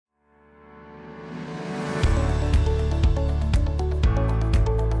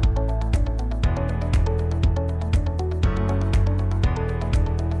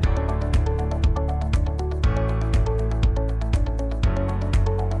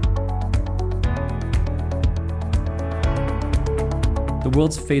The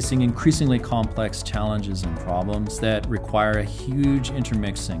world's facing increasingly complex challenges and problems that require a huge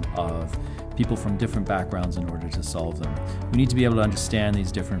intermixing of people from different backgrounds in order to solve them. We need to be able to understand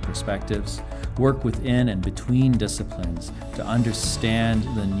these different perspectives, work within and between disciplines to understand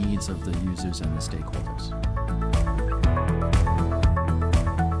the needs of the users and the stakeholders.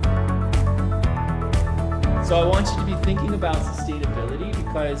 So I want you to be thinking about sustainability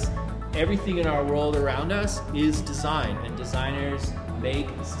because everything in our world around us is design, and designers make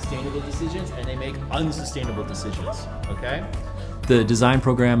sustainable decisions and they make unsustainable decisions, okay? The design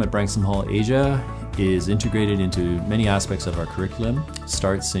program at Branksome Hall Asia is integrated into many aspects of our curriculum.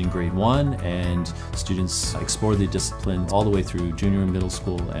 Starts in grade 1 and students explore the discipline all the way through junior and middle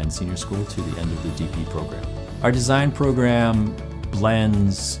school and senior school to the end of the DP program. Our design program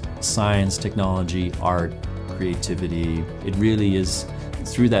blends science, technology, art, creativity. It really is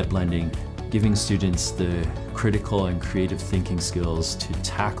through that blending giving students the critical and creative thinking skills to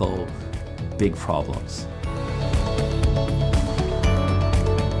tackle big problems.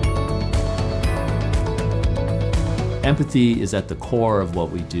 Empathy is at the core of what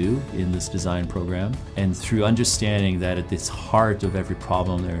we do in this design program, and through understanding that at the heart of every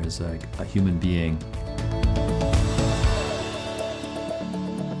problem there is a human being.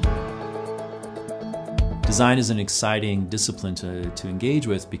 Design is an exciting discipline to engage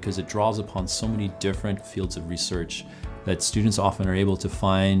with because it draws upon so many different fields of research that students often are able to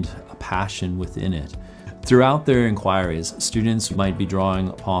find a passion within it. Throughout their inquiries, students might be drawing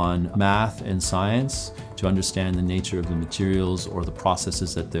upon math and science to understand the nature of the materials or the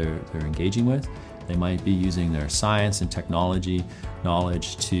processes that they're engaging with. They might be using their science and technology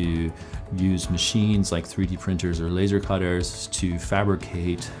knowledge to use machines like 3D printers or laser cutters to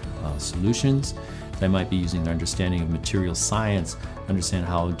fabricate solutions. They might be using their understanding of material science to understand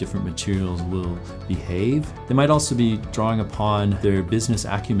how different materials will behave. They might also be drawing upon their business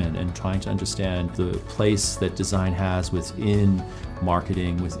acumen and trying to understand the place that design has within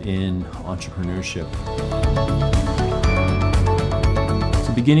marketing, within entrepreneurship.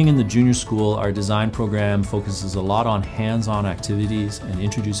 So beginning in the junior school, our design program focuses a lot on hands-on activities and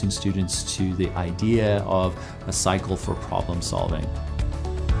introducing students to the idea of a cycle for problem solving.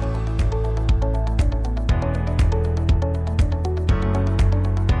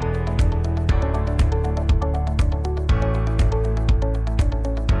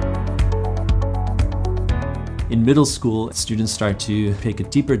 In middle school, students start to take a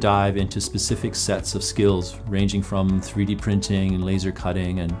deeper dive into specific sets of skills ranging from 3D printing and laser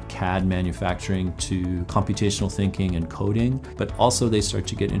cutting and CAD manufacturing to computational thinking and coding, but also they start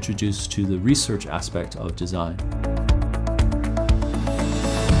to get introduced to the research aspect of design.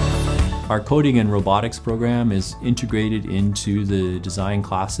 Our coding and robotics program is integrated into the design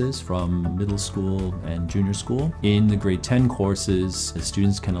classes from middle school and junior school. In the grade 10 courses, the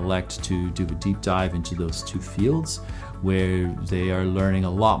students can elect to do a deep dive into those two fields where they are learning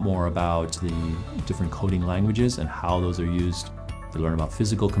a lot more about the different coding languages and how those are used. They learn about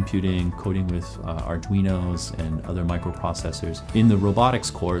physical computing, coding with Arduinos and other microprocessors. In the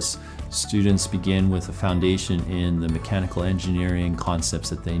robotics course, students begin with a foundation in the mechanical engineering concepts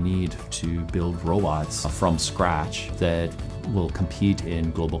that they need to build robots from scratch that will compete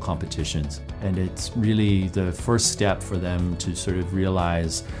in global competitions. And it's really the first step for them to sort of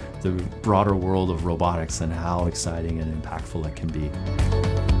realize the broader world of robotics and how exciting and impactful it can be.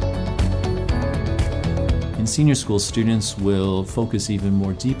 In senior school, students will focus even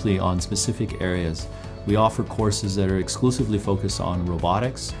more deeply on specific areas. We offer courses that are exclusively focused on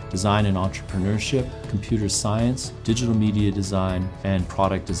robotics, design and entrepreneurship, computer science, digital media design, and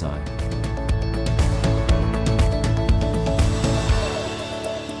product design.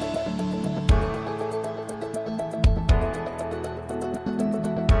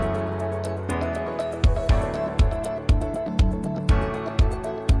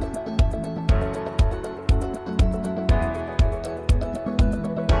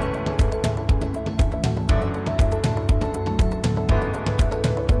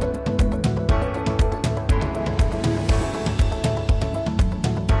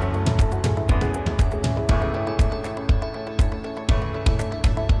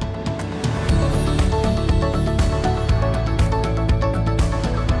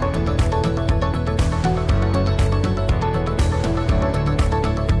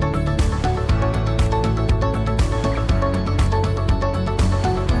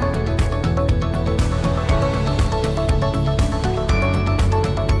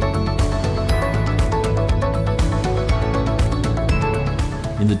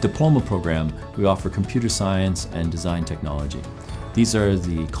 In the diploma program, we offer computer science and design technology. These are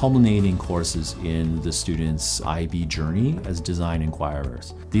the culminating courses in the students' IB journey as design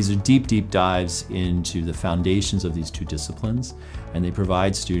inquirers. These are deep, deep dives into the foundations of these two disciplines, and they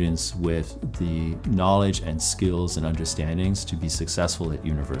provide students with the knowledge and skills and understandings to be successful at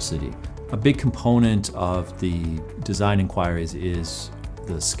university. A big component of the design inquiries is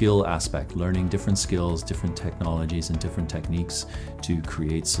the skill aspect, learning different skills, different technologies, and different techniques to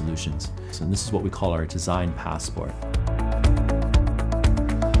create solutions. So this is what we call our design passport.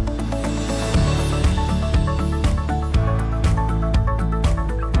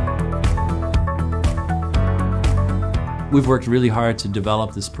 We've worked really hard to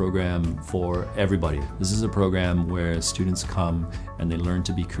develop this program for everybody. This is a program where students come and they learn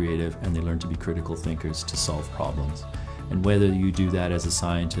to be creative and they learn to be critical thinkers to solve problems. And whether you do that as a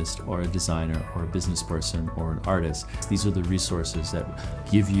scientist or a designer or a business person or an artist, these are the resources that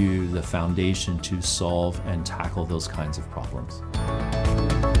give you the foundation to solve and tackle those kinds of problems.